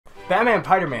Batman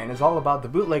Piderman is all about the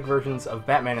bootleg versions of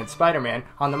Batman and Spiderman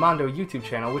on the Mondo YouTube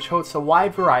channel, which hosts a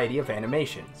wide variety of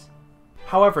animations.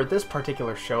 However, this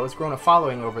particular show has grown a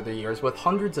following over the years with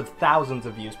hundreds of thousands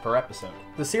of views per episode.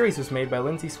 The series was made by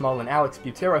Lindsay Small and Alex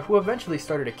Butera, who eventually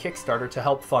started a Kickstarter to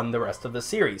help fund the rest of the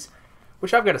series.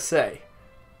 Which I've got to say,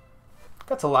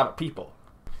 that's a lot of people.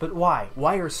 But why?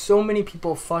 Why are so many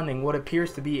people funding what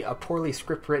appears to be a poorly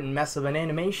script-written mess of an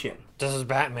animation? This is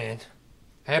Batman.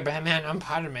 Hey Batman, I'm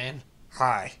Piderman.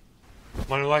 Hi.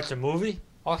 Wanna watch the movie?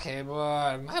 Okay,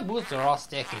 but my boots are all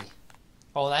sticky.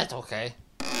 Oh, that's okay.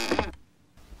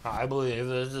 I believe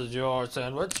this is your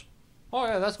sandwich. Oh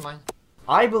yeah, that's mine.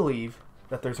 I believe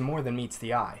that there's more than meets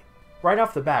the eye. Right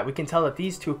off the bat, we can tell that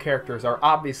these two characters are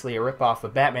obviously a ripoff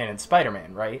of Batman and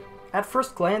Spiderman, right? At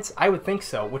first glance, I would think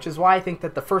so, which is why I think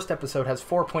that the first episode has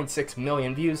 4.6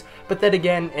 million views, but then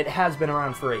again, it has been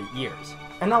around for 8 years.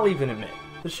 And I'll even admit,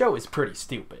 the show is pretty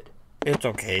stupid. It's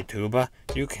okay, Tuba.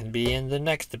 You can be in the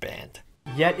next band.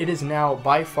 Yet it is now,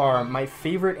 by far, my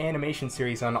favorite animation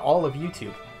series on all of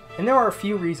YouTube, and there are a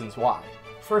few reasons why.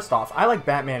 First off, I like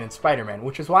Batman and Spider-Man,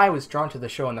 which is why I was drawn to the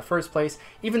show in the first place,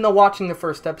 even though watching the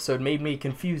first episode made me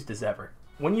confused as ever.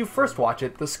 When you first watch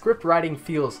it, the script writing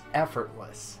feels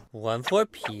effortless. 1 for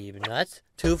peanuts,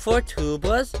 2 for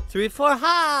tubas, 3 for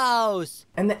house!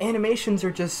 And the animations are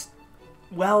just,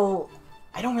 well,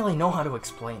 I don't really know how to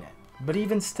explain it. But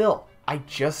even still, I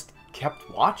just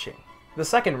kept watching. The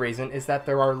second reason is that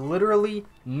there are literally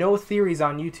no theories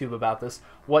on YouTube about this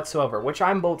whatsoever, which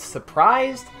I'm both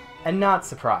surprised and not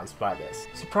surprised by this.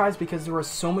 Surprised because there are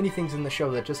so many things in the show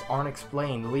that just aren't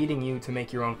explained, leading you to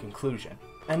make your own conclusion.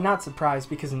 And not surprised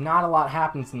because not a lot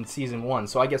happens in season 1,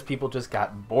 so I guess people just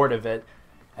got bored of it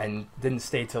and didn't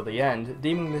stay till the end,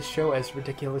 deeming this show as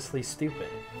ridiculously stupid.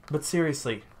 But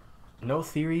seriously, no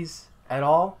theories at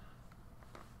all?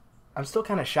 I'm still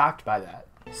kind of shocked by that.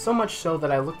 So much so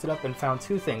that I looked it up and found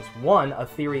 2 things. 1, a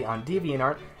theory on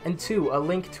DeviantArt, and 2, a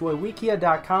link to a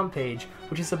wikia.com page,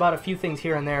 which is about a few things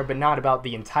here and there, but not about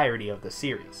the entirety of the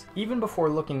series. Even before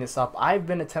looking this up, I've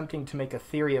been attempting to make a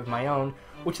theory of my own,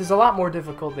 which is a lot more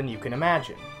difficult than you can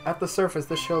imagine. At the surface,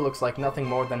 this show looks like nothing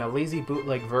more than a lazy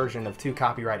bootleg version of 2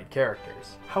 copyrighted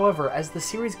characters. However, as the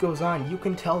series goes on, you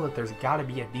can tell that there's gotta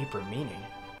be a deeper meaning.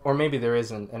 Or maybe there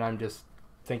isn't, and I'm just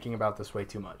thinking about this way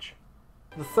too much.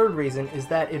 The third reason is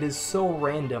that it is so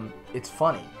random, it's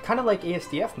funny. Kind of like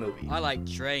ASDF movie. I like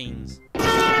trains.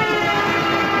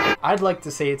 I'd like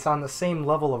to say it's on the same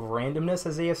level of randomness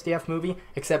as ASDF movie,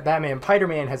 except Batman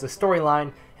Piderman has a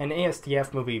storyline, and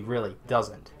ASDF movie really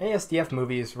doesn't. ASDF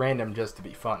movie is random just to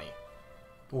be funny.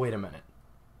 Wait a minute.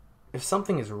 If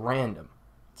something is random,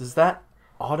 does that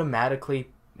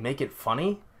automatically make it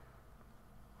funny?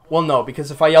 Well, no,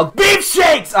 because if I yelled "Beef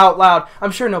Shakes" out loud,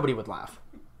 I'm sure nobody would laugh.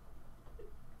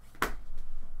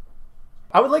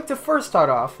 I would like to first start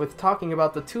off with talking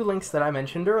about the 2 links that I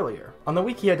mentioned earlier. On the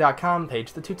wikia.com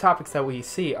page, the 2 topics that we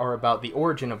see are about the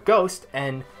origin of Ghost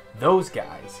and those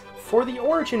guys. For the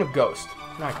origin of Ghost,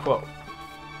 and I quote,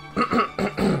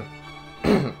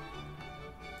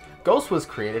 Ghost was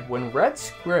created when Red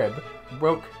Scrib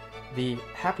broke the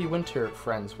Happy Winter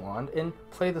Friends wand and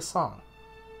play the song.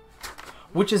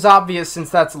 Which is obvious since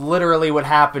that's literally what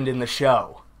happened in the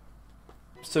show.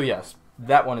 So yes,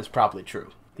 that one is probably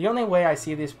true. The only way I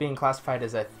see this being classified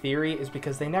as a theory is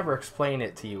because they never explain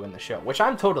it to you in the show, which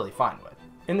I'm totally fine with.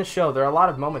 In the show, there are a lot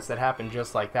of moments that happen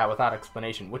just like that without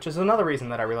explanation, which is another reason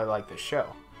that I really like this show.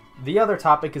 The other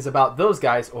topic is about those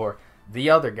guys, or the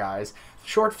other guys,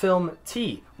 short film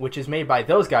T, which is made by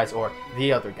those guys, or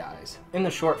the other guys. In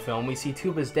the short film, we see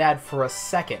Tuba's dad for a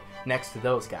second next to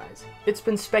those guys. It's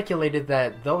been speculated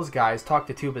that those guys talked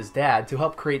to Tuba's dad to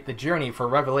help create the journey for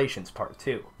Revelations Part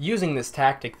 2. Using this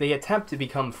tactic, they attempt to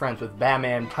become friends with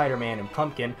Batman, Piderman, and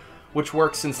Pumpkin, which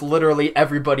works since literally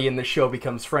everybody in the show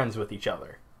becomes friends with each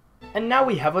other. And now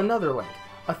we have another link,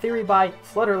 a theory by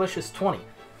Flutterlicious20.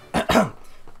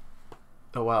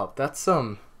 Oh wow, that's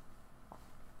a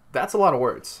lot of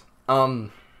words.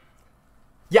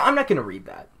 Yeah, I'm not gonna read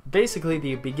that. Basically,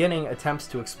 the beginning attempts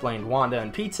to explain Wanda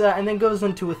and pizza, and then goes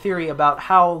into a theory about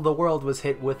how the world was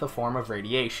hit with a form of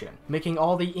radiation, making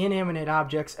all the inanimate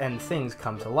objects and things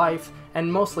come to life,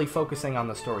 and mostly focusing on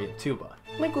the story of Tuba.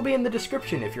 Link will be in the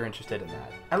description if you're interested in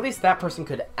that. At least that person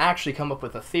could actually come up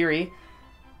with a theory,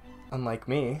 unlike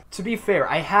me. To be fair,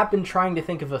 I have been trying to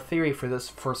think of a theory for this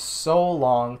for so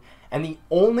long, And the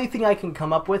only thing I can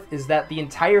come up with is that the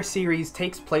entire series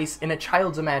takes place in a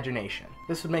child's imagination.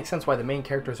 This would make sense why the main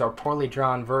characters are poorly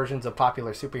drawn versions of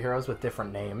popular superheroes with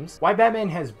different names. Why Batman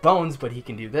has bones but he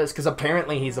can do this, because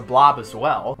apparently he's a blob as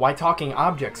well. Why talking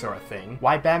objects are a thing.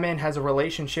 Why Batman has a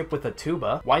relationship with a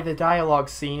tuba. Why the dialogue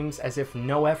seems as if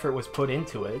no effort was put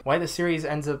into it. Why the series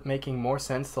ends up making more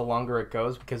sense the longer it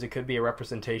goes, because it could be a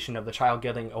representation of the child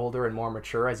getting older and more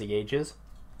mature as he ages.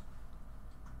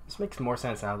 This makes more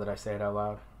sense now that I say it out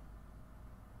loud.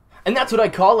 And that's what I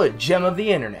call a gem of the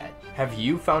internet. Have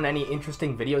you found any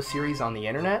interesting video series on the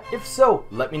internet? If so,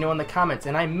 let me know in the comments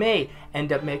and I may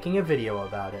end up making a video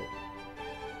about it.